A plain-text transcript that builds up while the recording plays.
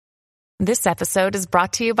This episode is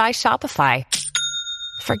brought to you by Shopify.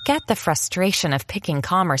 Forget the frustration of picking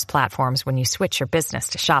commerce platforms when you switch your business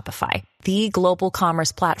to Shopify, the global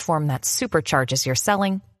commerce platform that supercharges your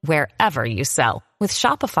selling wherever you sell. With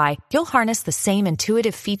Shopify, you'll harness the same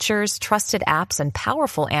intuitive features, trusted apps, and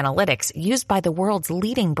powerful analytics used by the world's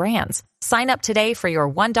leading brands. Sign up today for your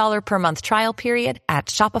 $1 per month trial period at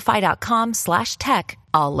shopify.com/tech,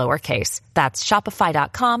 all lowercase. That's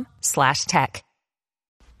shopify.com/tech.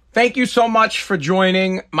 Thank you so much for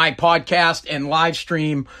joining my podcast and live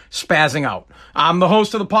stream Spazzing Out. I'm the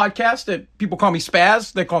host of the podcast. People call me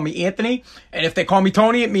Spaz. They call me Anthony. And if they call me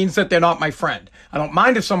Tony, it means that they're not my friend. I don't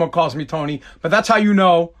mind if someone calls me Tony, but that's how you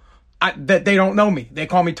know that they don't know me. They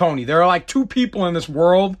call me Tony. There are like two people in this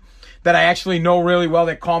world that I actually know really well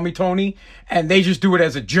that call me Tony, and they just do it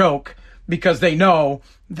as a joke because they know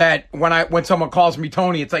that when someone calls me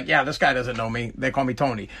Tony, it's like, yeah, this guy doesn't know me. They call me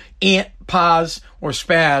Tony. Ant, Paz, or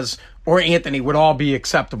Spaz, or Anthony would all be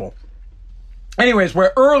acceptable. Anyways,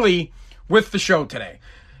 we're early with the show today.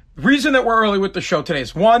 The reason that we're early with the show today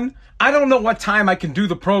is, one, I don't know what time I can do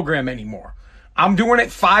the program anymore. I'm doing it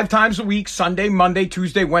 5 times a week, Sunday, Monday,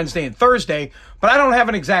 Tuesday, Wednesday, and Thursday, but I don't have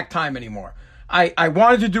an exact time anymore. I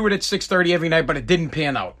wanted to do it at 6:30 every night, but it didn't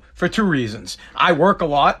pan out for 2 reasons. I work a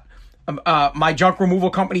lot. My junk removal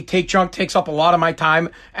company, Take Junk, takes up a lot of my time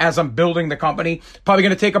as I'm building the company. Probably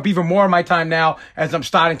going to take up even more of my time now as I'm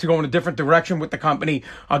starting to go in a different direction with the company.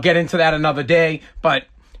 I'll get into that another day, but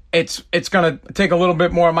it's going to take a little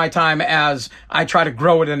bit more of my time as I try to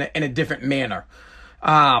grow it in a different manner.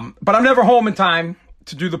 But I'm never home in time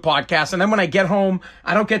to do the podcast. And then when I get home,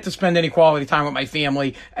 I don't get to spend any quality time with my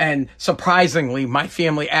family. And surprisingly, my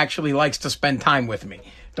family actually likes to spend time with me.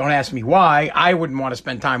 Don't ask me why. I wouldn't want to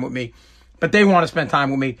spend time with me, but they want to spend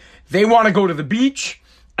time with me. They want to go to the beach.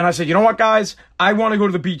 And I said, you know what, guys? I want to go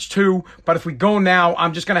to the beach too, but if we go now,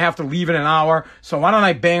 I'm just going to have to leave in an hour. So why don't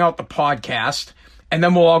I bang out the podcast and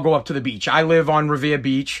then we'll all go up to the beach. I live on Revere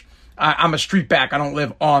Beach. I'm a street back. I don't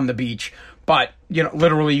live on the beach, but you know,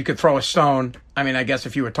 literally you could throw a stone. I mean, I guess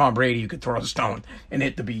if you were Tom Brady, you could throw a stone and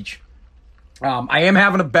hit the beach. I am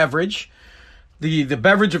having a beverage. The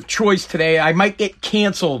beverage of choice today, I might get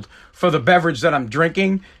canceled for the beverage that I'm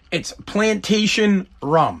drinking. It's Plantation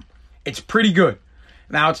Rum. It's pretty good.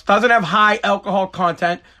 Now, it doesn't have high alcohol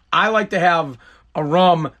content. I like to have a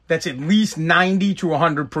rum that's at least 90 to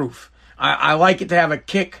 100 proof. I like it to have a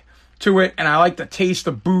kick to it, and I like to taste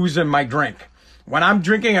the booze in my drink. When I'm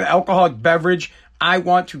drinking an alcoholic beverage, I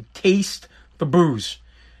want to taste the booze.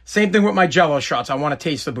 Same thing with my Jell-O shots. I want to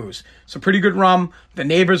taste the booze. It's a pretty good rum. The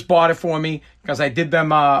neighbors bought it for me because I did them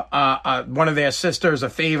one of their sisters a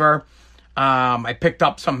favor. I picked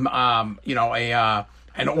up some, an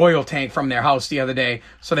oil tank from their house the other day.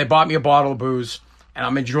 So they bought me a bottle of booze, and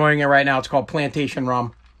I'm enjoying it right now. It's called Plantation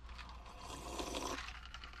Rum,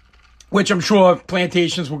 which I'm sure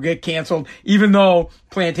plantations will get canceled, even though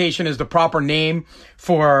plantation is the proper name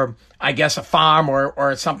for, I guess, a farm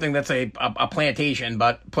or something that's a plantation.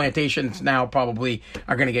 But plantations now probably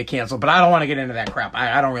are going to get canceled. But I don't want to get into that crap.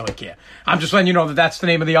 I don't really care. I'm just letting you know that that's the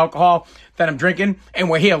name of the alcohol that I'm drinking. And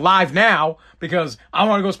we're here live now because I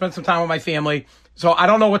want to go spend some time with my family. So I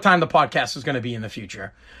don't know what time the podcast is going to be in the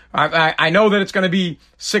future. I know that it's going to be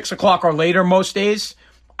 6 o'clock or later most days.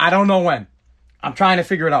 I don't know when. I'm trying to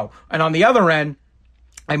figure it out. And on the other end,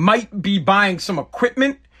 I might be buying some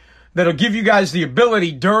equipment that'll give you guys the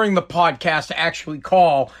ability during the podcast to actually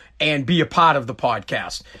call and be a part of the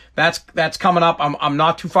podcast. That's coming up. I'm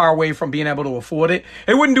not too far away from being able to afford it.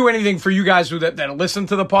 It wouldn't do anything for you guys that listen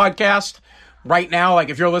to the podcast right now. Like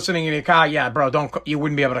if you're listening in your car, yeah, bro, you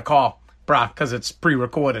wouldn't be able to call, bro, because it's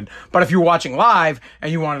pre-recorded. But if you're watching live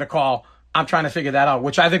and you wanted to call, I'm trying to figure that out,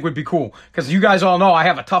 which I think would be cool. Because you guys all know I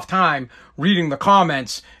have a tough time reading the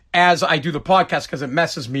comments as I do the podcast because it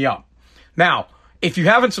messes me up. Now, if you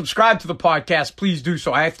haven't subscribed to the podcast, please do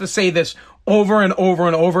so. I have to say this over and over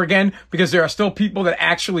and over again because there are still people that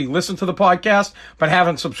actually listen to the podcast but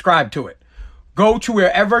haven't subscribed to it. Go to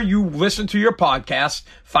wherever you listen to your podcast,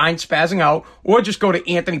 find Spazzing Out, or just go to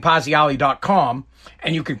anthonypaziali.com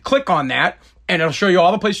and you can click on that and it'll show you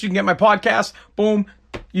all the places you can get my podcast. Boom.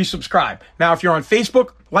 You subscribe. Now, if you're on Facebook,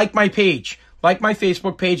 like my page. Like my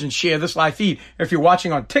Facebook page and share this live feed. If you're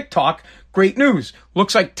watching on TikTok, great news.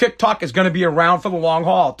 Looks like TikTok is going to be around for the long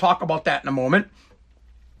haul. I'll talk about that in a moment.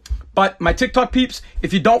 But my TikTok peeps,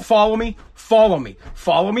 if you don't follow me, follow me.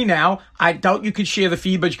 Follow me now. I doubt you can share the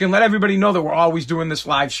feed, but you can let everybody know that we're always doing this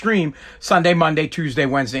live stream Sunday, Monday, Tuesday,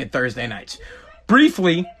 Wednesday, and Thursday nights.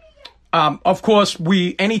 Briefly, Of course,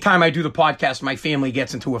 anytime I do the podcast, my family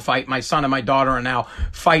gets into a fight. My son and my daughter are now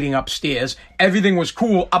fighting upstairs. Everything was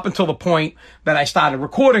cool up until the point that I started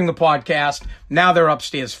recording the podcast. Now they're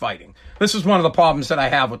upstairs fighting. This is one of the problems that I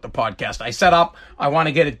have with the podcast. I set up, I want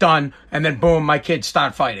to get it done, and then boom, my kids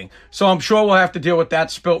start fighting. So I'm sure we'll have to deal with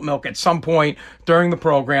that spilt milk at some point during the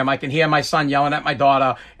program. I can hear my son yelling at my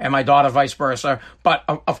daughter and my daughter vice versa. But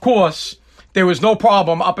of course, there was no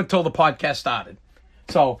problem up until the podcast started.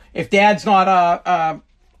 So if dad's not,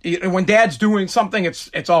 when dad's doing something,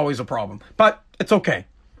 it's always a problem, but it's okay.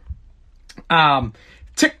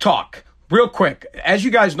 TikTok. Real quick, as you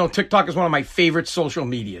guys know, TikTok is one of my favorite social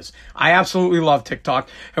medias. I absolutely love TikTok,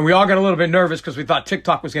 and we all got a little bit nervous because we thought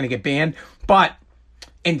TikTok was going to get banned, but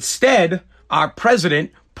instead, our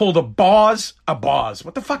president pulled a boss.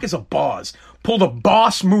 What the fuck is a boss? Pulled a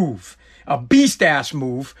boss move, a beast-ass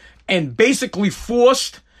move, and basically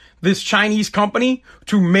forced this Chinese company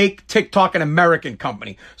to make TikTok an American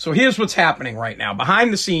company. So here's what's happening right now.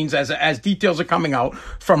 Behind the scenes, as details are coming out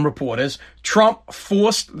from reporters, Trump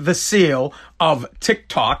forced the sale of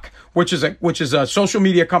TikTok, which is a social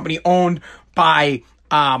media company owned by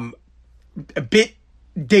Bit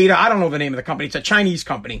Data. I don't know the name of the company. It's a Chinese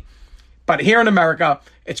company. But here in America,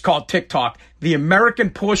 it's called TikTok. The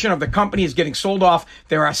American portion of the company is getting sold off.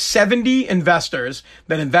 There are 70 investors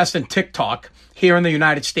that invest in TikTok here in the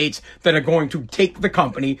United States that are going to take the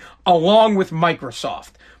company along with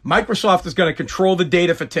Microsoft. Microsoft is going to control the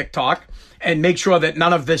data for TikTok and make sure that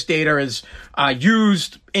none of this data is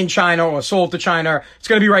used in China or sold to China. It's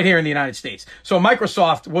going to be right here in the United States. So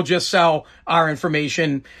Microsoft will just sell our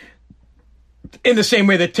information in the same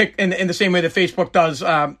way that in the same way that Facebook does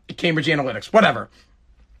Cambridge Analytica, whatever.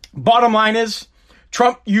 Bottom line is,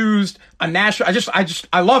 Trump used a national.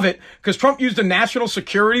 I love it because Trump used a national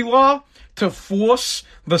security law to force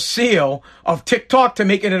the sale of TikTok to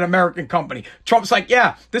make it an American company. Trump's like,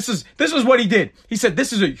 yeah, this is what he did. He said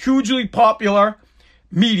this is a hugely popular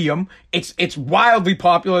medium. It's wildly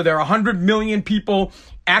popular. There are 100 million people,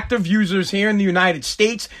 active users here in the United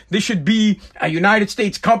States. This should be a United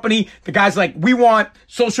States company. The guy's like, we want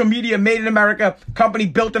social media made in America, company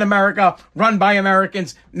built in America, run by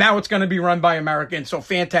Americans. Now it's going to be run by Americans. So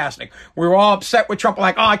fantastic. We were all upset with Trump,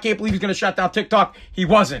 like, oh, I can't believe he's going to shut down TikTok. He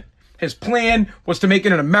wasn't. His plan was to make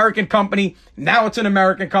it an American company. Now it's an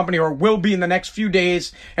American company, or will be in the next few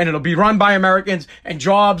days, and it'll be run by Americans, and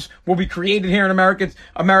jobs will be created here in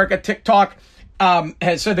America. TikTok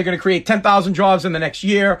has said they're going to create 10,000 jobs in the next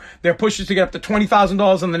year. Their push is to get up to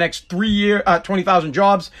 $20,000 in the next 3 years, 20,000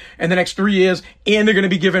 jobs in the next 3 years, and they're going to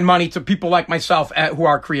be giving money to people like myself who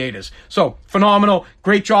are creators. So phenomenal,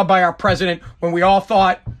 great job by our president. When we all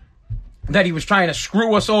thought that he was trying to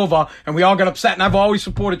screw us over, and we all got upset, and I've always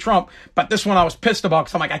supported Trump, but this one I was pissed about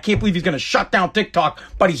because I'm like, I can't believe he's going to shut down TikTok,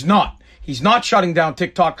 but he's not. He's not shutting down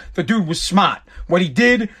TikTok. The dude was smart. What he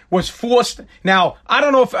did was forced. Now, I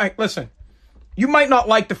don't know listen, you might not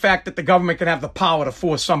like the fact that the government can have the power to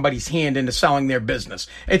force somebody's hand into selling their business.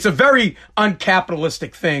 It's a very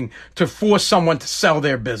uncapitalistic thing to force someone to sell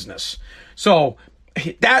their business. So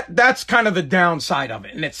that's kind of the downside of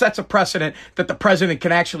it. And it sets a precedent that the president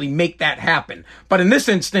can actually make that happen. But in this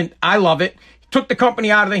instant, I love it. Took the company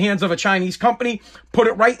out of the hands of a Chinese company, put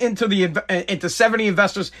it right into 70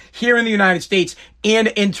 investors here in the United States and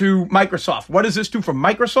into Microsoft. What does this do for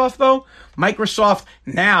Microsoft, though? Microsoft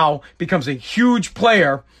now becomes a huge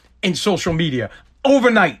player in social media.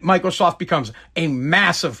 Overnight, Microsoft becomes a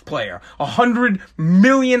massive player. 100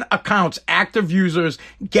 million accounts, active users,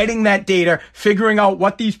 getting that data, figuring out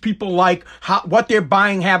what these people like, what their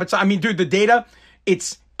buying habits are. I mean, dude, the data,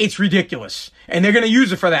 it's ridiculous. And they're going to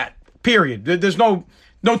use it for that, period. There's no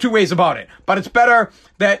two ways about it. But it's better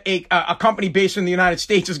that a company based in the United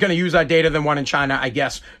States is going to use our data than one in China, I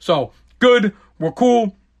guess. So, good. We're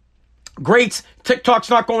cool. Great.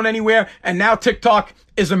 TikTok's not going anywhere. And now TikTok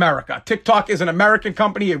is America. TikTok is an American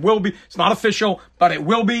company. It will be. It's not official, but it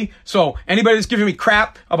will be. So anybody that's giving me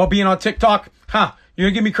crap about being on TikTok, you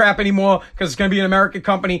don't give me crap anymore because it's going to be an American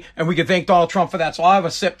company, and we can thank Donald Trump for that. So I'll have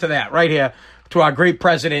a sip to that right here, to our great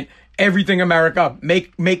president. Everything America,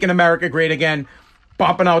 making America great again,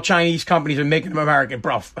 bumping out Chinese companies and making them American,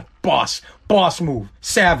 bro. Boss move.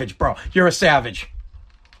 Savage, bro. You're a savage.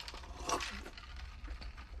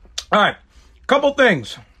 All right, couple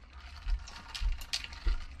things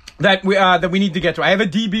that we need to get to. I have a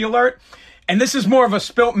DB alert, and this is more of a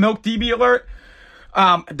spilt milk DB alert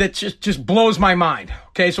that just blows my mind.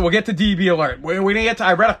 Okay, so we'll get to DB alert. We're gonna get to.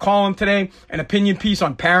 I read a column today, an opinion piece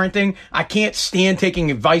on parenting. I can't stand taking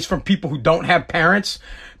advice from people who don't have parents,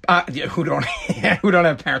 who don't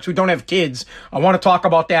have parents, who don't have kids. I want to talk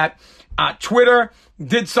about that. Twitter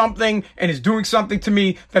did something and is doing something to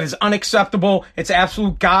me that is unacceptable. It's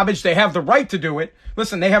absolute garbage. They have the right to do it.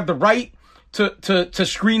 Listen, they have the right to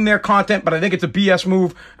screen their content, but I think it's a BS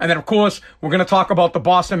move. And then, of course, we're going to talk about the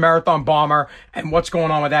Boston Marathon bomber and what's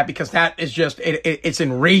going on with that, because that is just, it's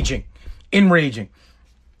enraging.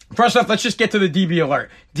 First off, let's just get to the DB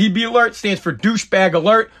alert. DB alert stands for douchebag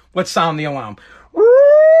alert. Let's sound the alarm.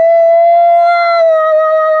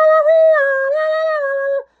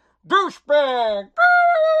 Douchebag.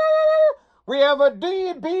 We have a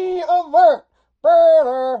DB alert.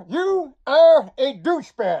 You are a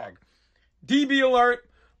douchebag. DB alert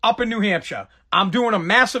up in New Hampshire. I'm doing a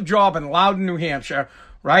massive job in Loudon, New Hampshire,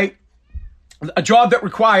 right? A job that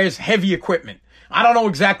requires heavy equipment. I don't know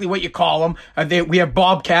exactly what you call them. We have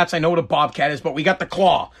bobcats. I know what a bobcat is, but we got the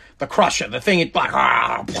claw, the crusher, the thing. It's like,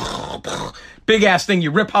 big ass thing.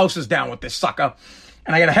 You rip houses down with this sucker.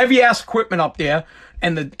 And I got a heavy ass equipment up there.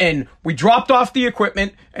 And we dropped off the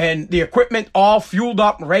equipment, and the equipment all fueled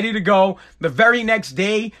up, ready to go. The very next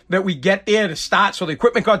day that we get there to start, so the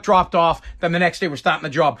equipment got dropped off, then the next day we're starting the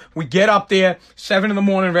job. We get up there, 7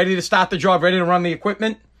 a.m, ready to start the job, ready to run the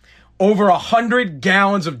equipment. Over 100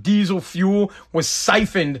 gallons of diesel fuel was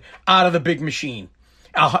siphoned out of the big machine.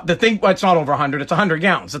 The thing, well, it's not over 100, it's 100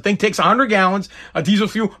 gallons. The thing takes 100 gallons of diesel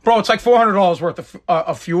fuel. Bro, it's like $400 worth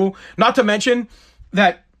of fuel. Not to mention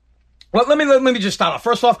that. Well, let me just start off.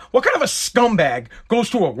 First off, what kind of a scumbag goes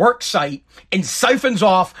to a work site and siphons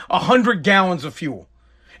off 100 gallons of fuel?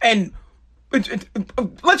 And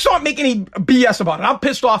let's not make any BS about it. I'm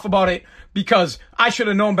pissed off about it because I should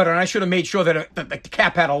have known better, and I should have made sure that the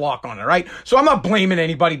cap had a lock on it, right? So I'm not blaming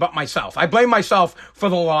anybody but myself. I blame myself for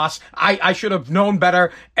the loss. I should have known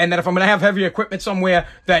better, and that if I'm going to have heavy equipment somewhere,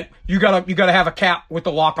 that you gotta have a cap with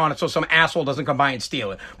the lock on it so some asshole doesn't come by and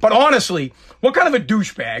steal it. But honestly, what kind of a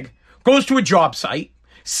douchebag goes to a job site,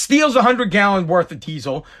 steals 100-gallon worth of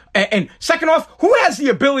diesel, and second off, who has the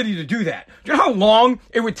ability to do that? Do you know how long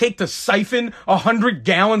it would take to siphon 100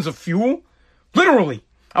 gallons of fuel? Literally.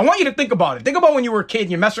 I want you to think about it. Think about when you were a kid and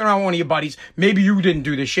you're messing around with one of your buddies. Maybe you didn't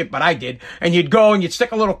do this shit, but I did. And you'd go and you'd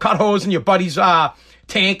stick a little cut hose in your buddy's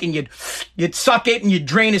tank, and you'd suck it and you'd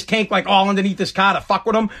drain his tank like all underneath his car to fuck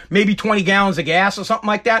with him. Maybe 20 gallons of gas or something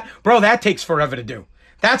like that. Bro, that takes forever to do.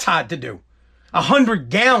 That's hard to do. 100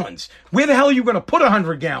 gallons. Where the hell are you going to put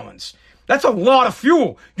 100 gallons? That's a lot of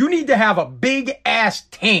fuel. You need to have a big ass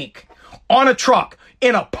tank on a truck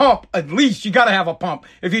in a pump. At least you got to have a pump.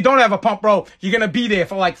 If you don't have a pump, bro, you're going to be there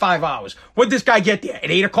for like 5 hours. What'd this guy get there? At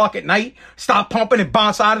 8 o'clock at night? Stop pumping and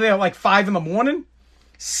bounce out of there at like 5 a.m?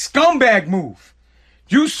 Scumbag move.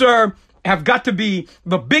 You, sir, have got to be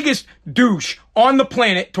the biggest douche on the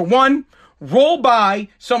planet to, one, roll by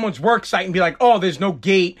someone's work site and be like, oh, there's no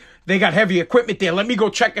gate. They got heavy equipment there. Let me go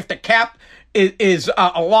check if the cap is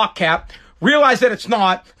a lock cap. Realize that it's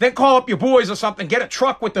not. Then call up your boys or something. Get a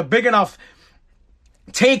truck with a big enough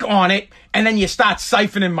tank on it. And then you start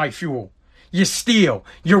siphoning my fuel. You steal.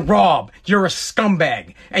 You rob. You're a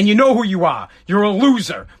scumbag. And you know who you are. You're a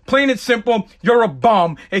loser. Plain and simple, you're a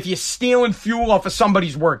bum if you're stealing fuel off of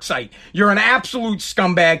somebody's work site. You're an absolute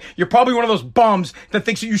scumbag. You're probably one of those bums that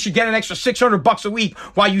thinks that you should get an extra $600 a week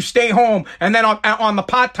while you stay home, and then on the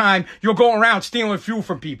part-time, you'll go around stealing fuel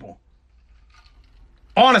from people.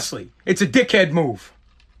 Honestly, it's a dickhead move.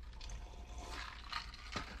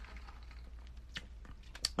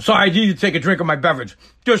 Sorry, I need to take a drink of my beverage.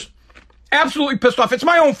 Just absolutely pissed off. It's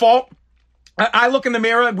my own fault. I look in the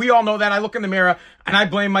mirror. We all know that. I look in the mirror and I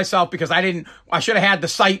blame myself because I should have had the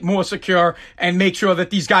site more secure and make sure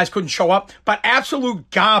that these guys couldn't show up. But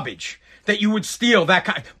absolute garbage that you would steal that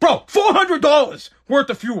kind. Bro, $400 worth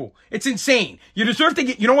of fuel. It's insane. You deserve to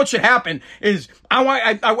get, you know what should happen is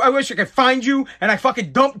I wish I could find you and I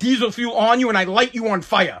fucking dump diesel fuel on you and I light you on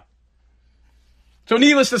fire. So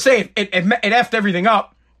needless to say, it effed everything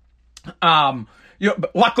up.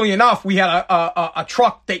 But luckily enough, we had a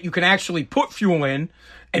truck that you can actually put fuel in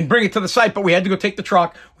and bring it to the site, but we had to go take the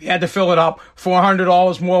truck. We had to fill it up.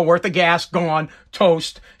 $400 more worth of gas gone,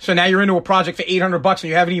 toast. So now you're into a project for $800 and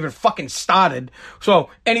you haven't even fucking started.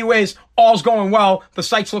 So anyways, all's going well. The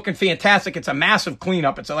site's looking fantastic. It's a massive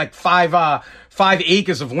cleanup. It's like 5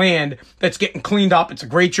 acres of land that's getting cleaned up. It's a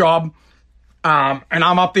great job. And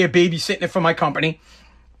I'm up there babysitting it for my company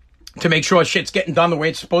to make sure shit's getting done the way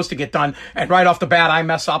it's supposed to get done. And right off the bat, I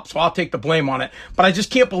mess up, so I'll take the blame on it. But I just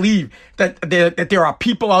can't believe that there are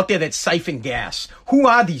people out there that siphon gas. Who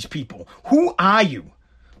are these people? Who are you?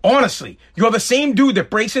 Honestly, you're the same dude that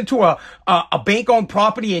breaks into a bank-owned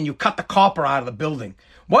property and you cut the copper out of the building.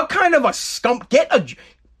 What kind of a scum? Get a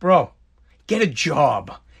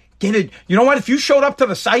job. You know what? If you showed up to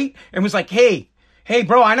the site and was like, hey, hey,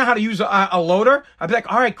 bro, I know how to use a loader. I'd be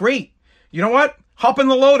like, all right, great. You know what? Hop in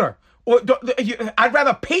the loader. Or I'd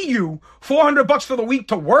rather pay you $400 for the week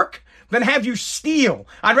to work than have you steal.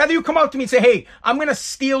 I'd rather you come out to me and say, hey, I'm going to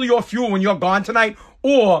steal your fuel when you're gone tonight,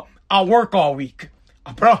 or I'll work all week.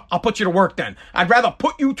 Bro, I'll put you to work then. I'd rather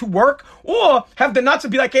put you to work or have the nuts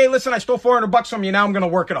and be like, hey, listen, I stole $400 from you. Now I'm going to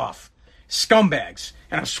work it off. Scumbags.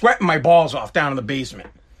 And I'm sweating my balls off down in the basement.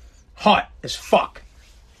 Hot as fuck.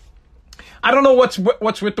 I don't know what's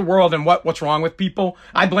with the world and what's wrong with people.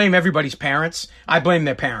 I blame everybody's parents. I blame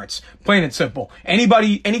their parents. Plain and simple.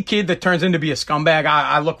 Any kid that turns into be a scumbag,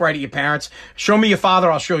 I look right at your parents. Show me your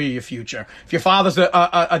father, I'll show you your future. If your father's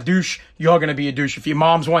a douche, you're gonna be a douche. If your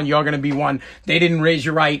mom's one, you're gonna be one. They didn't raise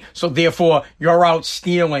you right, so therefore you're out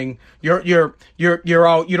stealing. You're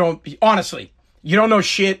out. Honestly, you don't know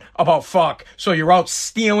shit about fuck, so you're out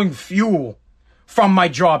stealing fuel from my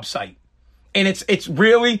job site. And it's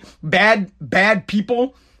really bad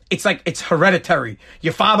people. It's like, it's hereditary.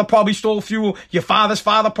 Your father probably stole fuel. Your father's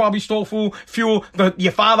father probably stole fuel.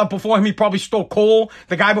 Your father before him, he probably stole coal.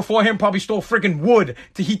 The guy before him probably stole friggin' wood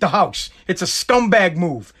to heat the house. It's a scumbag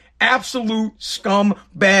move. Absolute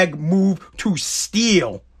scumbag move to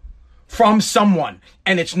steal from someone.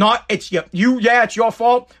 And it's your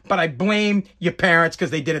fault, but I blame your parents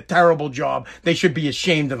because they did a terrible job. They should be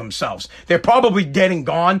ashamed of themselves. They're probably dead and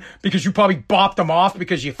gone because you probably bopped them off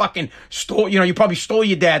because you fucking stole, you probably stole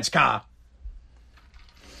your dad's car.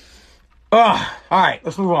 All right,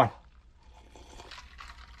 let's move on.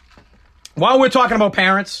 While we're talking about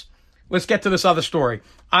parents, let's get to this other story.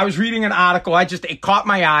 I was reading an article. It caught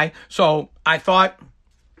my eye. So I thought,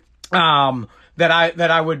 that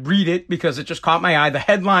I would read it because it just caught my eye. The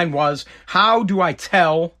headline was, how do we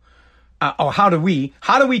tell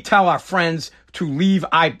our friends to leave?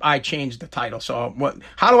 I changed the title. So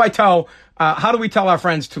how do we tell our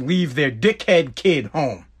friends to leave their dickhead kid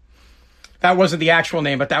home? That wasn't the actual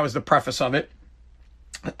name, but that was the preface of it.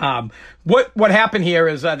 What happened here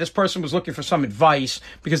is, this person was looking for some advice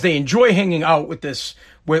because they enjoy hanging out with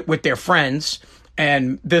their friends.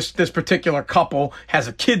 And this particular couple has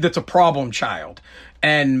a kid that's a problem child,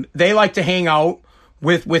 and they like to hang out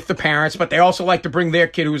with the parents, but they also like to bring their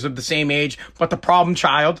kid who's of the same age, but the problem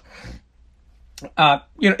child,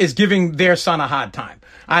 is giving their son a hard time.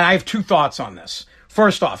 I have two thoughts on this.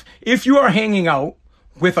 First off, if you are hanging out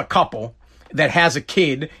with a couple that has a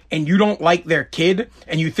kid and you don't like their kid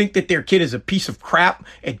and you think that their kid is a piece of crap,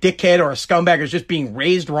 a dickhead, or a scumbag, or is just being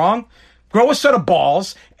raised wrong, grow a set of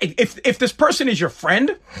balls. If this person is your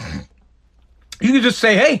friend, you can just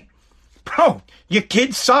say, hey, bro, your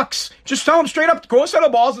kid sucks. Just tell them straight up, grow a set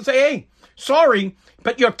of balls and say, hey, sorry,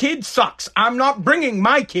 but your kid sucks. I'm not bringing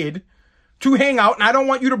my kid to hang out, and I don't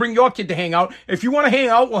want you to bring your kid to hang out. If you want to hang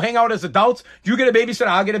out, we'll hang out as adults. You get a babysitter,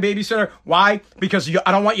 I'll get a babysitter. Why? Because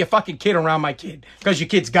I don't want your fucking kid around my kid, because your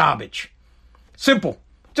kid's garbage. Simple.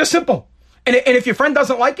 Just simple. And if your friend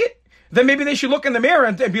doesn't like it, then maybe they should look in the mirror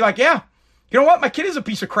and be like, yeah, you know what? My kid is a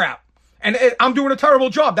piece of crap. And I'm doing a terrible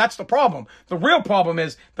job. That's the problem. The real problem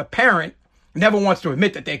is the parent never wants to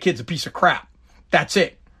admit that their kid's a piece of crap. That's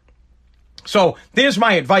it. So there's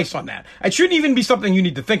my advice on that. It shouldn't even be something you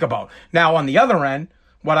need to think about. Now, on the other end,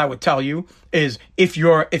 what I would tell you is if you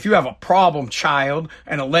have a problem child,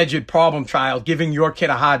 an alleged problem child giving your kid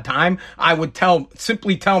a hard time, I would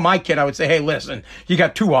simply tell my kid, I would say, hey, listen, you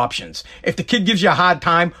got two options. If the kid gives you a hard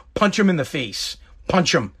time, punch him in the face.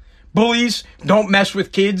 Punch him. Bullies don't mess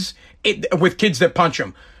with kids that punch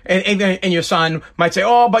them. And your son might say,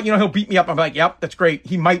 oh, but he'll beat me up. I'm like, yep, that's great.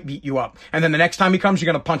 He might beat you up. And then the next time he comes,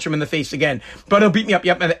 you're going to punch him in the face again. But he'll beat me up.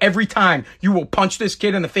 Yep. And every time you will punch this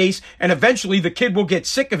kid in the face, and eventually the kid will get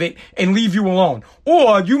sick of it and leave you alone.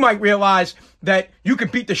 Or you might realize that you can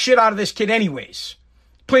beat the shit out of this kid anyways.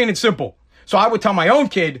 Plain and simple. So I would tell my own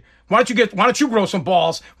kid, why don't you grow some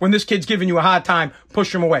balls when this kid's giving you a hard time,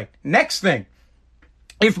 push him away. Next thing.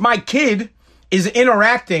 If my kid is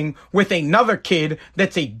interacting with another kid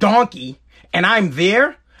that's a donkey and I'm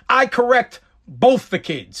there, I correct both the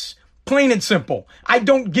kids. Plain and simple. I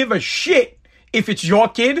don't give a shit if it's your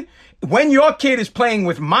kid. When your kid is playing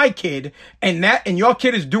with my kid and your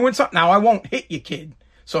kid is doing something, now I won't hit your kid.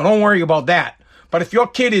 So don't worry about that. But if your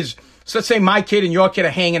kid is, so let's say my kid and your kid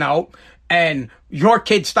are hanging out and your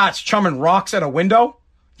kid starts chumming rocks at a window.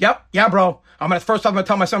 Yep. Yeah, bro. First off, I'm going to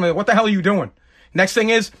tell my son, what the hell are you doing? Next thing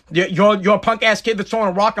is, you're a punk ass kid that's throwing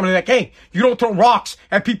a rock. I'm gonna be like, hey, you don't throw rocks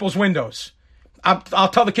at people's windows. I'll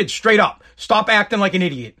tell the kid straight up, stop acting like an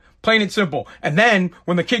idiot. Plain and simple. And then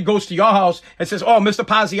when the kid goes to your house and says, oh, Mr.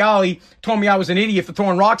 Pazziali told me I was an idiot for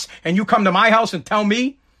throwing rocks, and you come to my house and tell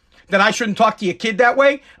me that I shouldn't talk to your kid that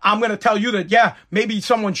way, I'm going to tell you that, yeah, maybe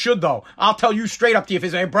someone should though. I'll tell you straight up to your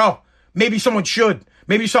face, hey bro, maybe someone should.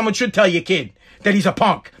 Maybe someone should tell your kid that he's a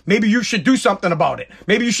punk. Maybe you should do something about it.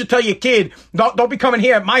 Maybe you should tell your kid, don't be coming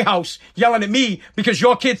here at my house yelling at me because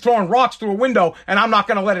your kid's throwing rocks through a window and I'm not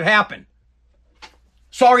going to let it happen.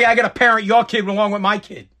 Sorry, I got to parent your kid along with my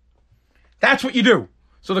kid. That's what you do.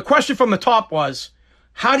 So the question from the top was,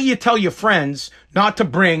 how do you tell your friends not to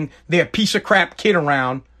bring their piece of crap kid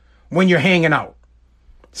around when you're hanging out?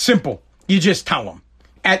 Simple. You just tell them.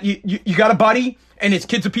 You got a buddy and his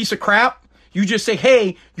kid's a piece of crap. You just say,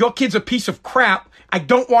 hey, your kid's a piece of crap. I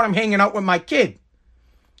don't want him hanging out with my kid.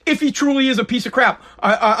 If he truly is a piece of crap,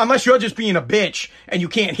 unless you're just being a bitch and you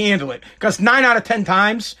can't handle it. Because 9 out of 10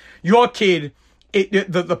 times, your kid,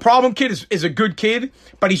 the problem kid is a good kid,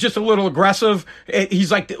 but he's just a little aggressive.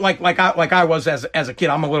 He's like I was as a kid.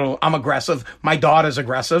 I'm aggressive. My daughter's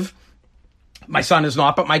aggressive. My son is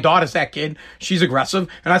not, but my daughter's that kid. She's aggressive.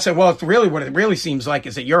 And I said, well, it's really what it really seems like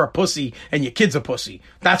is that you're a pussy and your kid's a pussy.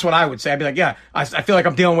 That's what I would say. I'd be like, yeah, I feel like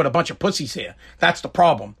I'm dealing with a bunch of pussies here. That's the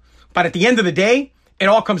problem. But at the end of the day, it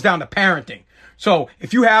all comes down to parenting. So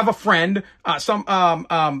if you have a friend,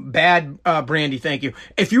 Brandy, thank you.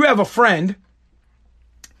 If you have a friend,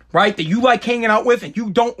 right, that you like hanging out with and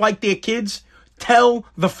you don't like their kids, tell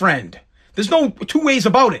the friend. There's no two ways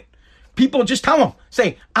about it. People just tell them.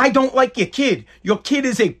 Say, I don't like your kid. Your kid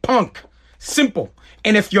is a punk. Simple.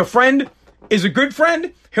 And if your friend is a good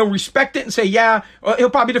friend, he'll respect it and say, yeah. Or he'll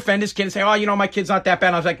probably defend his kid and say, oh, my kid's not that bad.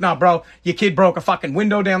 And I was like, no, bro, your kid broke a fucking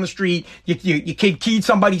window down the street. Your kid keyed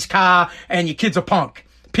somebody's car and your kid's a punk.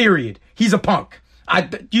 Period. He's a punk.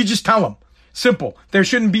 You just tell him. Simple. There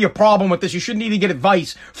shouldn't be a problem with this. You shouldn't need to get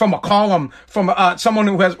advice from a column, from someone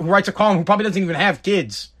who writes a column who probably doesn't even have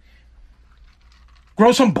kids.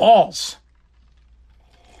 Grow some balls.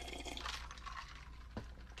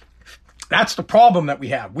 That's the problem that we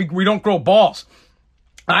have. We don't grow balls.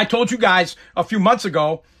 And I told you guys a few months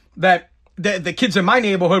ago that the kids in my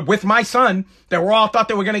neighborhood with my son, that were all thought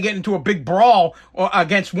they were going to get into a big brawl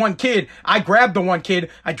against one kid. I grabbed the one kid.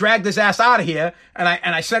 I dragged his ass out of here and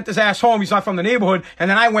I sent his ass home. He's not from the neighborhood. And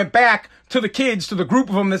then I went back to the kids, to the group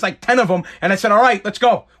of them. There's like 10 of them. And I said, all right, let's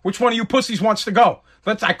go. Which one of you pussies wants to go?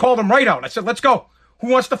 I called them right out. I said, let's go. Who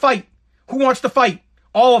wants to fight? Who wants to fight?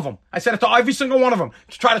 All of them. I said it to every single one of them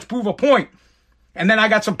to try to prove a point. And then I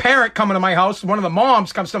got some parent coming to my house. One of the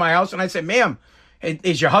moms comes to my house and I said, ma'am,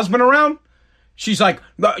 is your husband around? She's like,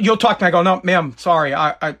 you'll talk to me. I go, no, ma'am, sorry.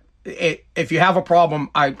 If you have a problem,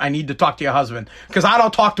 I need to talk to your husband. Because I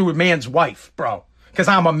don't talk to a man's wife, bro. Because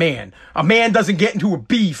I'm a man. A man doesn't get into a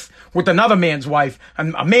beef with another man's wife.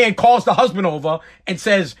 And a man calls the husband over and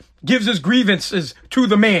gives his grievances to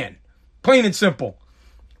the man. Plain and simple.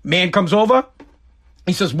 Man comes over.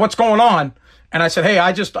 He says, what's going on? And I said,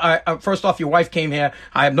 hey, first off, your wife came here.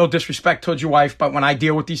 I have no disrespect towards your wife, but when I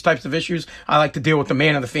deal with these types of issues, I like to deal with the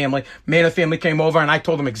man of the family. Man of the family came over and I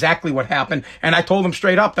told him exactly what happened. And I told him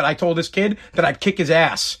straight up that I told this kid that I'd kick his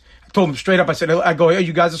ass. I told him straight up. I said, hey,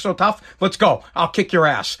 you guys are so tough. Let's go. I'll kick your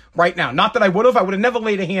ass right now. Not that I would have never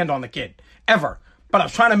laid a hand on the kid ever, but I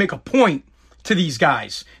was trying to make a point to these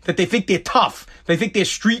guys that they think they're tough. They think they're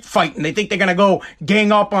street fighting. They think they're going to go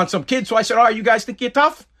gang up on some kid. So I said, all right, you guys think you're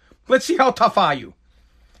tough? Let's see how tough are you.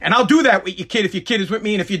 And I'll do that with your kid if your kid is with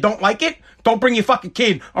me. And if you don't like it, don't bring your fucking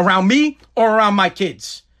kid around me or around my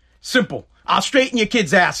kids. Simple. I'll straighten your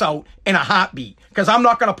kid's ass out in a heartbeat because I'm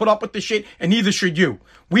not going to put up with this shit and neither should you.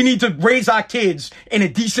 We need to raise our kids in a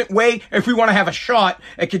decent way if we want to have a shot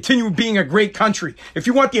at continue being a great country. If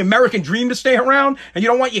you want the American dream to stay around and you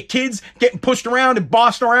don't want your kids getting pushed around and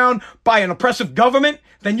bossed around by an oppressive government,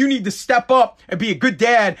 then you need to step up and be a good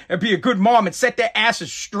dad and be a good mom and set their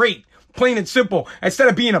asses straight. Plain and simple. Instead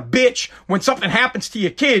of being a bitch when something happens to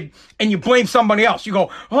your kid and you blame somebody else. You go,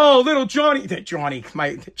 oh, little Johnny. Johnny,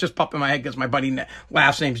 just popped in my head because my buddy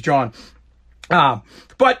last name's John.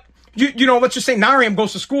 But you know, let's just say Nariam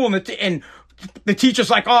goes to school and the teacher's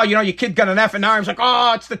like, oh, your kid got an F, and Nariam's like,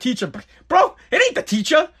 oh, it's the teacher. Bro, it ain't the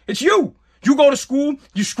teacher. It's you. You go to school,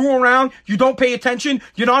 you screw around, you don't pay attention,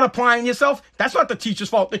 you're not applying yourself. That's not the teacher's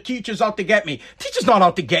fault. The teacher's out to get me. Teacher's not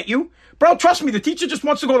out to get you. Bro, trust me, the teacher just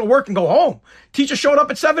wants to go to work and go home. Teacher showed up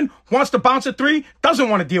at 7, wants to bounce at 3, doesn't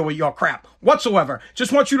want to deal with your crap whatsoever.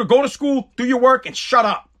 Just wants you to go to school, do your work, and shut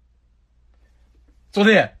up. So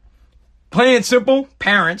there. Plain and simple,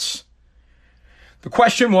 parents. The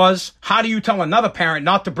question was, how do you tell another parent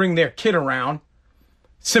not to bring their kid around?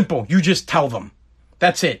 Simple. You just tell them.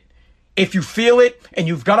 That's it. If you feel it and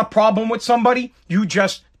you've got a problem with somebody, you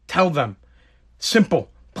just tell them. Simple.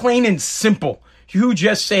 Plain and simple. You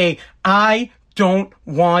just say, I don't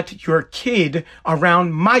want your kid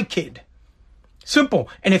around my kid. Simple.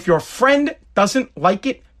 And if your friend doesn't like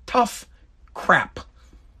it, tough crap.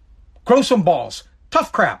 Grow some balls.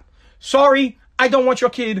 Tough crap. Sorry, I don't want your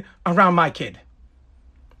kid around my kid.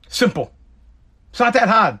 Simple. It's not that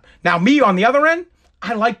hard. Now, me on the other end,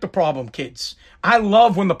 I like the problem kids. I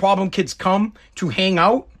love when the problem kids come to hang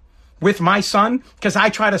out with my son because I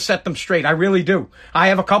try to set them straight. I really do. I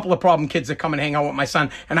have a couple of problem kids that come and hang out with my son,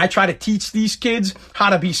 and I try to teach these kids how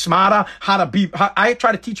to be smarter, I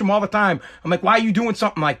try to teach them all the time. I'm like, why are you doing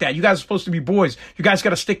something like that? You guys are supposed to be boys. You guys got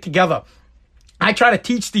to stick together. I try to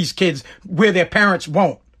teach these kids where their parents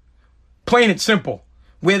won't. Plain and simple.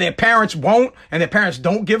 Where their parents won't and their parents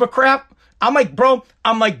don't give a crap. I'm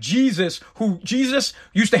like Jesus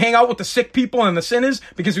used to hang out with the sick people and the sinners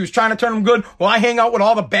because he was trying to turn them good. Well, I hang out with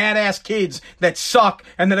all the badass kids that suck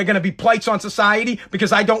and that are going to be plights on society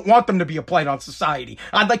because I don't want them to be a plight on society.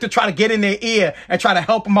 I'd like to try to get in their ear and try to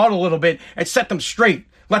help them out a little bit and set them straight.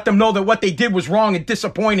 Let them know that what they did was wrong and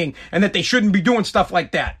disappointing and that they shouldn't be doing stuff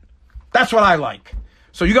like that. That's what I like.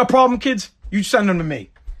 So you got problem kids? You send them to me.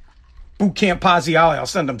 Boot Camp Posse Alley. I'll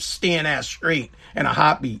send them stand ass straight in a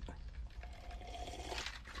heartbeat.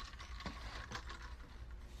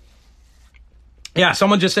 Yeah,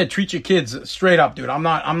 someone just said treat your kids straight up, dude. I'm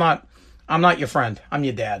not your friend. I'm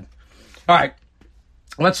your dad. All right.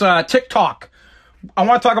 Let's TikTok. I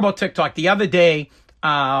want to talk about TikTok. The other day,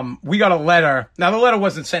 we got a letter. Now the letter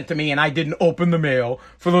wasn't sent to me and I didn't open the mail.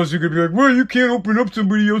 For those who could be like, well, you can't open up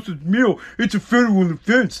somebody else's mail. It's a federal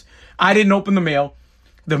offense. I didn't open the mail.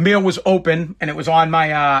 The mail was open and it was on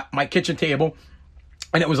my my kitchen table,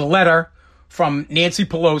 and it was a letter from Nancy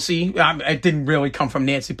Pelosi. It didn't really come from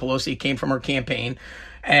Nancy Pelosi. It came from her campaign.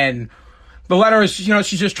 And the letter is,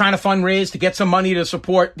 she's just trying to fundraise to get some money to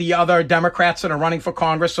support the other Democrats that are running for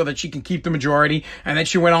Congress so that she can keep the majority. And then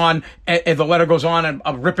she went on, and the letter goes on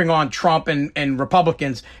and ripping on Trump and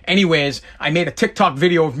Republicans. Anyways, I made a TikTok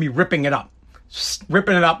video of me ripping it up,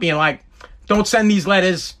 being like, don't send these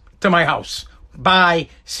letters to my house. Bye.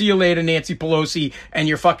 See you later, Nancy Pelosi and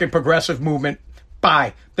your fucking progressive movement.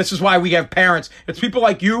 Bye. This is why we have parents. It's people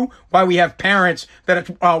like you, why we have parents that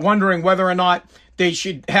are wondering whether or not they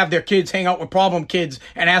should have their kids hang out with problem kids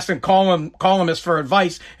and ask them columnists for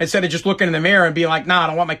advice instead of just looking in the mirror and being like, nah, I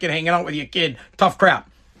don't want my kid hanging out with your kid. Tough crap.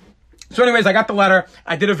 So anyways, I got the letter.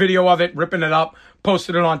 I did a video of it, ripping it up,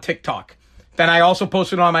 posted it on TikTok. Then I also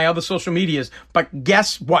posted it on my other social medias. But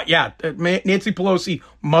guess what? Yeah, Nancy Pelosi,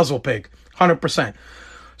 muzzle pig, 100%.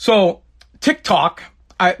 So TikTok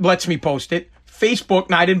lets me post it. Facebook,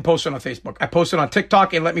 no, I didn't post it on Facebook. I posted on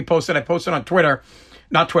TikTok, it let me post it. I posted on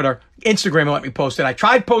Instagram, it let me post it. I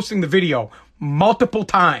tried posting the video multiple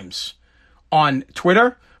times on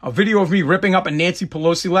Twitter, a video of me ripping up a Nancy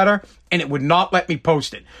Pelosi letter, and it would not let me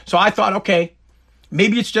post it. So I thought, okay,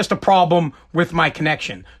 maybe it's just a problem with my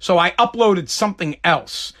connection. So I uploaded something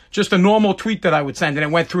else, just a normal tweet that I would send, and it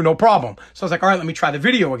went through no problem. So I was like, all right, let me try the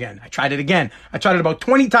video again. I tried it again. I tried it about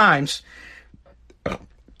 20 times.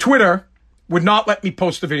 Twitter would not let me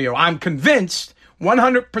post the video. I'm convinced,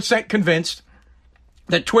 100% convinced,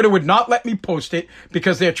 that Twitter would not let me post it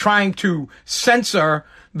because they're trying to censor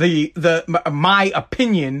my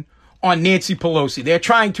opinion on Nancy Pelosi. They're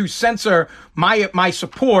trying to censor my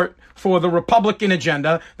support for the Republican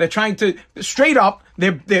agenda. They're trying to straight up.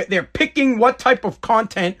 They're picking what type of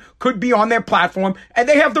content could be on their platform, and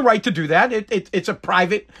they have the right to do that. It's a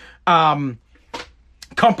private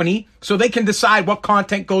company, so they can decide what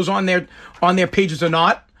content goes on their pages or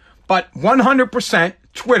not. But 100%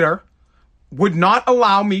 Twitter would not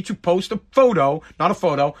allow me to post a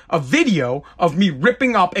video of me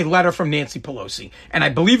ripping up a letter from Nancy Pelosi. And I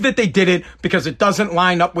believe that they did it because it doesn't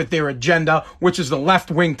line up with their agenda, which is the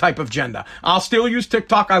left-wing type of agenda. I'll still use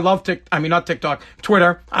TikTok. I love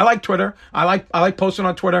Twitter. I like Twitter. I like posting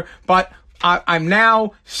on Twitter, but I'm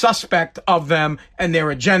now suspect of them and their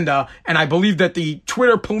agenda, and I believe that the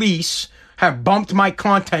Twitter police have bumped my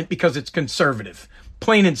content because it's conservative.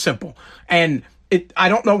 Plain and simple. And I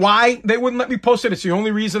don't know why they wouldn't let me post it. It's the only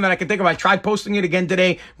reason that I can think of. I tried posting it again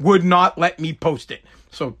today, would not let me post it.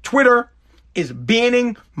 So Twitter is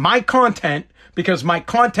banning my content because my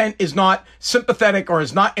content is not sympathetic or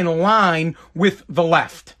is not in line with the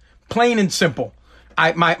left. Plain and simple.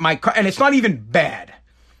 And it's not even bad.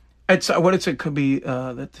 It's it could be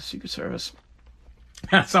that the Secret Service.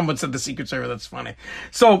 Someone said the Secret Service. That's funny.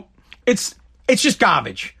 So it's just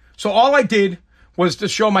garbage. So all I did was to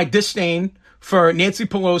show my disdain for Nancy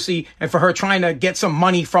Pelosi and for her trying to get some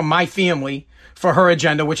money from my family for her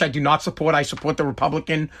agenda, which I do not support. I support the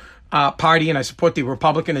Republican Party, and I support the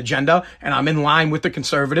Republican agenda, and I'm in line with the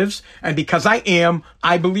conservatives. And because I am,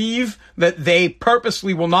 I believe that they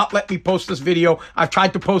purposely will not let me post this video. I've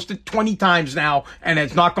tried to post it 20 times now, and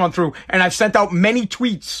it's not gone through. And I've sent out many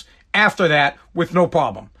tweets after that with no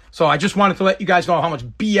problem. So I just wanted to let you guys know how much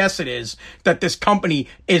BS it is that this company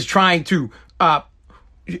is trying to,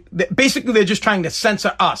 basically they're just trying to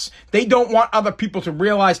censor us. They don't want other people to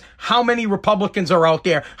realize how many Republicans are out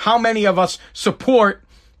there, how many of us support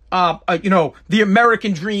the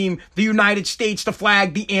American dream, the United States, the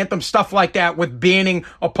flag, the anthem, stuff like that, with banning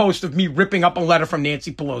a post of me ripping up a letter from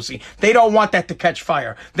Nancy Pelosi. They don't want that to catch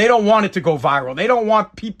fire. They don't want it to go viral. They don't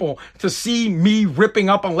want people to see me ripping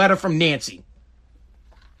up a letter from Nancy.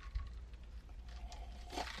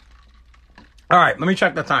 All right, let me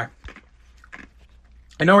check the time.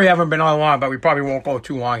 I know we haven't been on long, but we probably won't go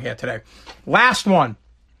too long here today. Last one.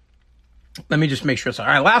 Let me just make sure. All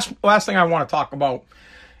right, last thing I want to talk about.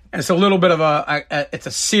 And it's a little bit of it's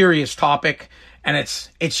a serious topic, and it's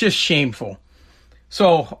just shameful.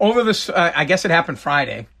 So over this, I guess it happened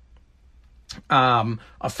Friday.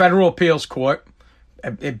 A federal appeals court,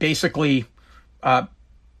 it basically, I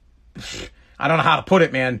don't know how to put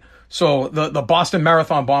it, man. So the Boston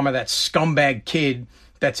Marathon bomber, that scumbag kid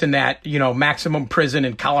that's in that, maximum prison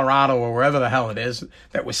in Colorado or wherever the hell it is,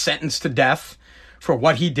 that was sentenced to death for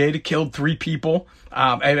what he did, killed 3 people.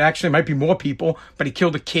 It actually might be more people, but he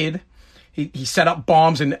killed a kid. He set up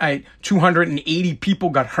bombs, and 280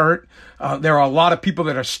 people got hurt. There are a lot of people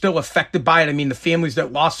that are still affected by it. I mean, the families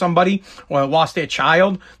that lost somebody or lost their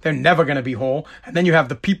child, they're never going to be whole. And then you have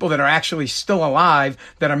the people that are actually still alive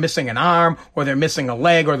that are missing an arm, or they're missing a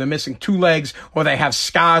leg, or they're missing 2 legs, or they have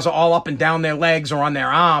scars all up and down their legs or on their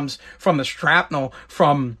arms from the shrapnel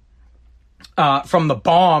from the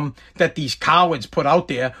bomb that these cowards put out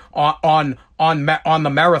there on the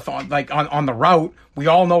marathon, like on the route. We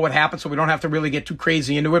all know what happened, so we don't have to really get too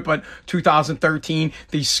crazy into it. But 2013,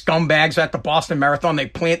 these scumbags at the Boston Marathon, they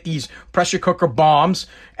plant these pressure cooker bombs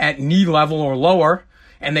at knee level or lower,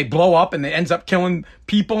 and they blow up, and it ends up killing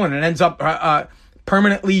people, and it ends up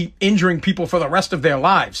permanently injuring people for the rest of their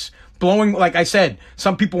lives. Blowing, like I said,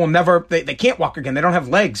 some people will never, they can't walk again. They don't have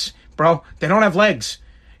legs, bro. They don't have legs.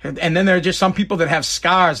 And then there are just some people that have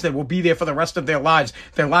scars that will be there for the rest of their lives.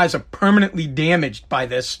 Their lives are permanently damaged by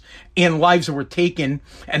this, and lives that were taken.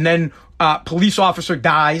 And then police officer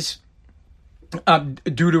dies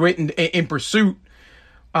due to it in pursuit.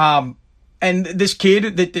 And this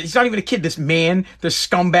kid, he's not even a kid, this man, this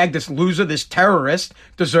scumbag, this loser, this terrorist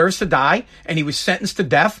deserves to die. And he was sentenced to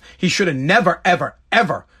death. He should have never, ever,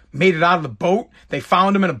 ever made it out of the boat. They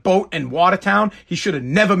found him in a boat in Watertown. He should have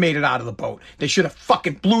never made it out of the boat. They should have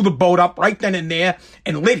fucking blew the boat up right then and there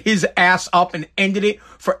and lit his ass up and ended it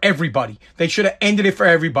for everybody. They should have ended it for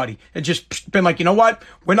everybody and just been like, you know what?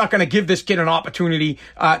 We're not going to give this kid an opportunity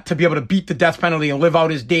to be able to beat the death penalty and live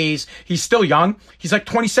out his days. He's still young. He's like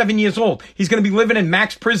 27 years old. He's going to be living in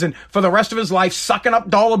max prison for the rest of his life, sucking up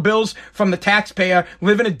dollar bills from the taxpayer,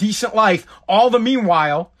 living a decent life. All the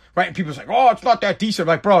meanwhile, right? And people's like, oh, it's not that decent.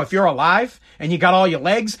 Like, bro, if you're alive and you got all your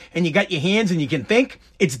legs and you got your hands and you can think,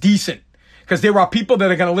 it's decent. Because there are people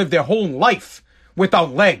that are going to live their whole life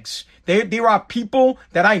without legs. There are people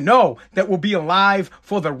that I know that will be alive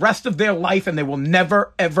for the rest of their life, and they will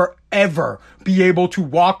never, ever, ever be able to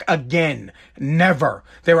walk again. Never.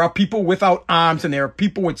 There are people without arms, and there are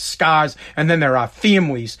people with scars, and then there are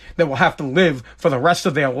families that will have to live for the rest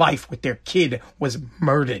of their life with their kid was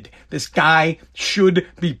murdered. This guy should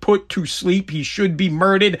be put to sleep. He should be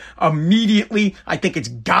murdered immediately. I think it's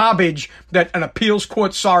garbage that an appeals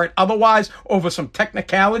court saw it otherwise over some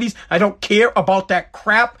technicalities. I don't care about that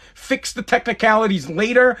crap. Fix the technicalities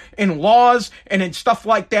later in laws and in stuff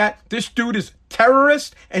like that. This dude is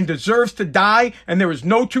terrorist and deserves to die, and there is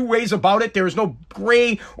no 2 ways about it. There is no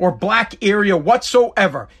gray or black area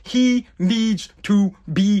whatsoever. He needs to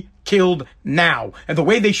be killed now. And the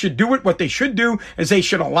way they should do it, what they should do is they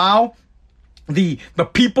should allow the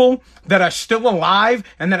people that are still alive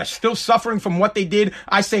and that are still suffering from what they did.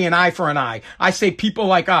 I say an eye for an eye. I say people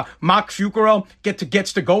like Mark Fucurell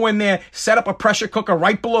gets to go in there, set up a pressure cooker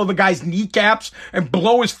right below the guy's kneecaps and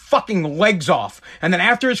blow his fucking legs off. And then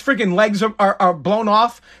after his freaking legs are blown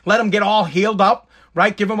off, let him get all healed up.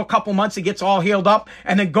 Right? Give him a couple months, he gets all healed up,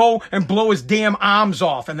 and then go and blow his damn arms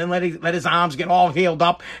off, and then let his arms get all healed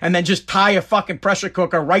up, and then just tie a fucking pressure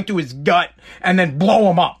cooker right to his gut, and then blow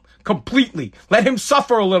him up completely. Let him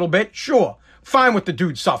suffer a little bit, sure. Fine with the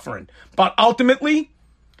dude suffering. But ultimately,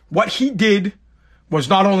 what he did was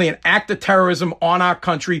not only an act of terrorism on our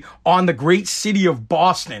country, on the great city of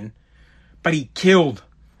Boston, but he killed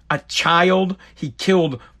a child. He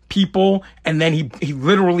killed people, and then he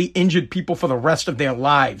literally injured people for the rest of their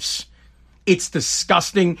lives. It's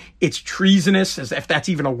disgusting. It's treasonous, as if that's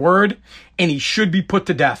even a word, and he should be put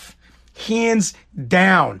to death. Hands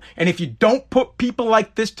down. And if you don't put people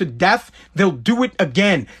like this to death, they'll do it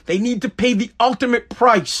again. They need to pay the ultimate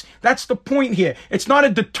price. That's the point here. It's not a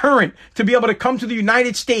deterrent to be able to come to the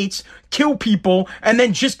United States, kill people, and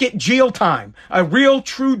then just get jail time. A real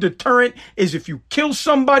true deterrent is if you kill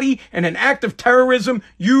somebody in an act of terrorism,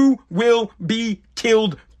 you will be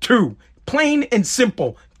killed too. Plain and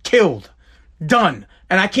simple. Killed. Done.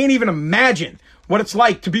 And I can't even imagine what it's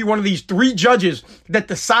like to be one of these 3 judges that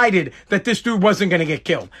decided that this dude wasn't going to get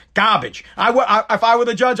killed. Garbage. If I were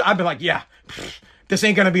the judge, I'd be like, yeah, this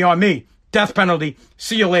ain't going to be on me. Death penalty.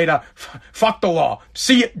 See you later. Fuck the law.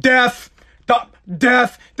 See it. Death.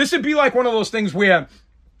 Death. This would be like one of those things where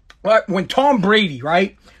when Tom Brady,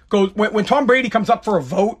 right, when Tom Brady comes up for a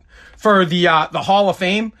vote for the Hall of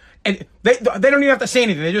Fame, and they don't even have to say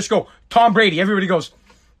anything. They just go, Tom Brady. Everybody goes,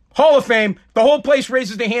 Hall of Fame. The whole place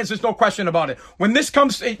raises their hands. There's no question about it. When this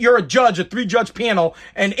comes, you're a judge, a 3-judge panel,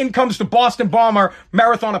 and in comes the Boston Bomber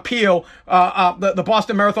Marathon Appeal, the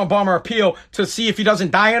Boston Marathon Bomber Appeal to see if he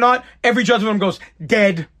doesn't die or not. Every judge of them goes,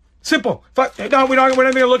 dead. Simple. No, we're not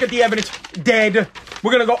going to look at the evidence. Dead.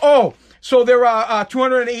 We're going to go, oh, so there are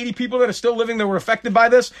 280 people that are still living that were affected by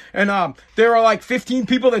this, and there are like 15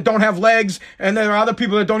 people that don't have legs, and there are other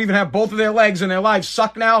people that don't even have both of their legs, and their lives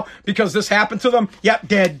suck now because this happened to them. Yep,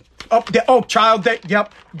 dead. Oh, child dead.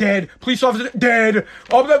 Yep, dead. Police officer dead.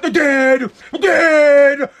 Oh, dead.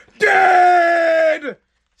 Dead. Dead.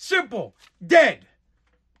 Simple. Dead.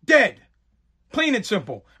 Dead. Plain and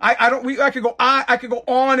simple. I could go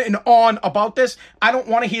on and on about this. I don't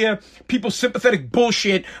want to hear people's sympathetic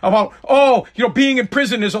bullshit about, being in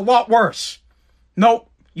prison is a lot worse. No,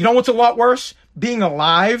 you know what's a lot worse? Being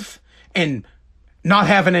alive and not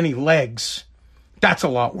having any legs. That's a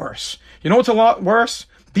lot worse. You know what's a lot worse?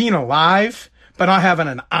 Being alive, but not having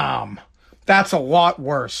an arm. That's a lot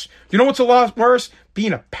worse. You know what's a lot worse?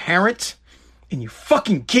 Being a parent and your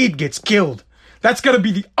fucking kid gets killed. That's got to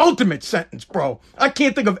be the ultimate sentence, bro. I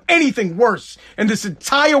can't think of anything worse in this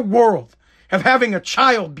entire world of having a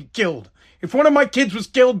child be killed. If one of my kids was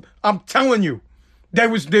killed, I'm telling you,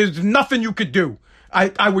 there's nothing you could do.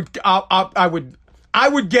 I would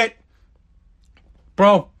get,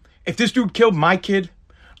 bro, if this dude killed my kid,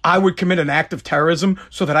 I would commit an act of terrorism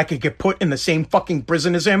so that I could get put in the same fucking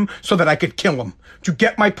prison as him so that I could kill him. Do you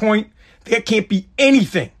get my point? There can't be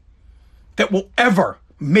anything that will ever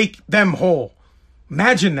make them whole.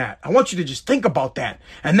 Imagine that. I want you to just think about that.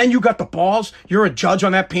 And then you got the balls. You're a judge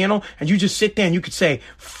on that panel, and you just sit there and you could say,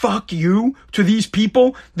 fuck you to these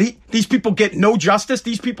people. These people get no justice.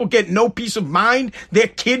 These people get no peace of mind. Their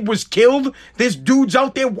kid was killed. There's dudes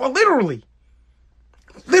out there, literally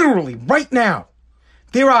right now.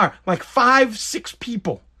 There are like 5-6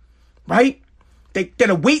 people, right? That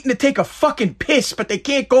are waiting to take a fucking piss, but they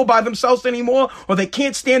can't go by themselves anymore, or they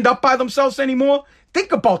can't stand up by themselves anymore.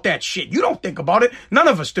 Think about that shit. You don't think about it. None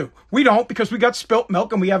of us do. We don't, because we got spilt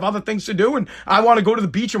milk and we have other things to do. And I want to go to the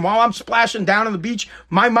beach. And while I'm splashing down on the beach,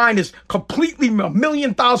 my mind is completely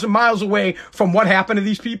 1,000,000 miles away from what happened to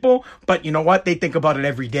these people. But you know what? They think about it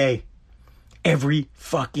every day. Every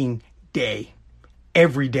fucking day.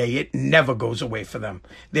 Every day. It never goes away for them.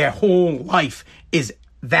 Their whole life is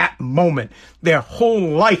that moment. Their whole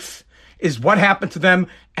life is what happened to them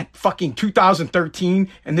at fucking 2013,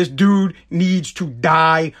 and this dude needs to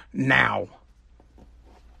die now.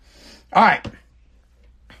 All right.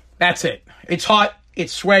 That's it. It's hot.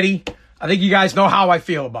 It's sweaty. I think you guys know how I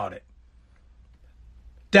feel about it.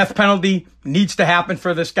 Death penalty needs to happen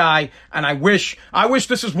for this guy, and I wish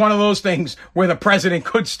this is one of those things where the president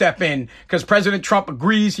could step in, because President Trump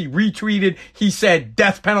agrees. He retweeted. He said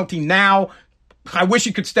death penalty now. I wish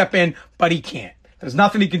he could step in, but he can't. There's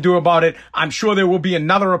nothing he can do about it. I'm sure there will be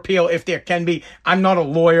another appeal if there can be. I'm not a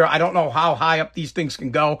lawyer. I don't know how high up these things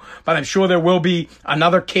can go, but I'm sure there will be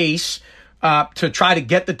another case to try to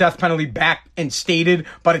get the death penalty back instated.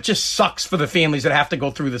 But it just sucks for the families that have to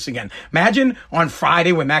go through this again. Imagine on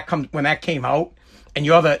Friday when that came out, and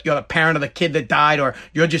you're the parent of the kid that died, or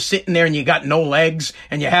you're just sitting there and you got no legs,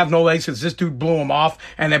 and you have no legs because this dude blew him off,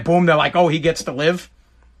 and then boom, they're like, oh, he gets to live.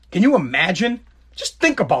 Can you imagine? Just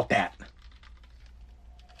think about that.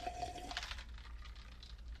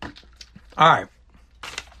 All right.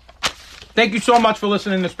 Thank you so much for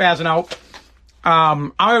listening to Spazzing Out.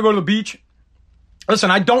 I'm going to go to the beach. Listen,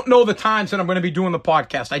 I don't know the times that I'm going to be doing the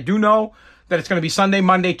podcast. I do know that it's going to be Sunday,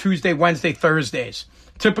 Monday, Tuesday, Wednesday, Thursdays.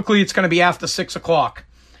 Typically, it's going to be after 6 o'clock,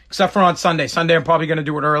 except for on Sunday. Sunday, I'm probably going to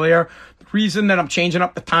do it earlier. reason that I'm changing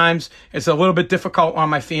up the times is a little bit difficult on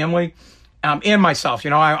my family and myself.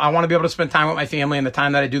 I want to be able to spend time with my family, and the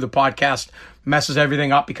time that I do the podcast messes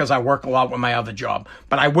everything up because I work a lot with my other job.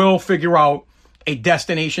 But I will figure out a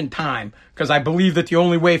destination time, because I believe that the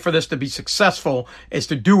only way for this to be successful is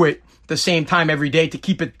to do it the same time every day, to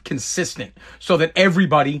keep it consistent so that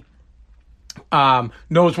everybody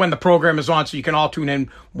knows when the program is on, so you can all tune in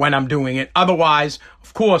when I'm doing it. Otherwise,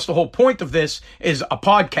 of course, the whole point of this is a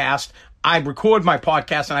podcast. I record my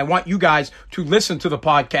podcast, and I want you guys to listen to the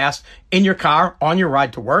podcast in your car on your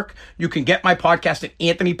ride to work. You can get my podcast at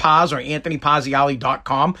Anthony Paz or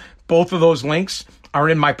AnthonyPazziali.com. Both of those links are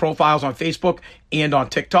in my profiles on Facebook and on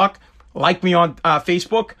TikTok. Like me on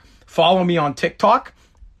Facebook, follow me on TikTok,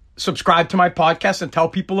 subscribe to my podcast, and tell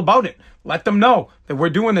people about it. Let them know that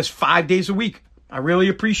we're doing this 5 days a week. I really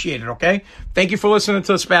appreciate it, okay? Thank you for listening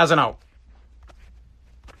to Spazzing Out.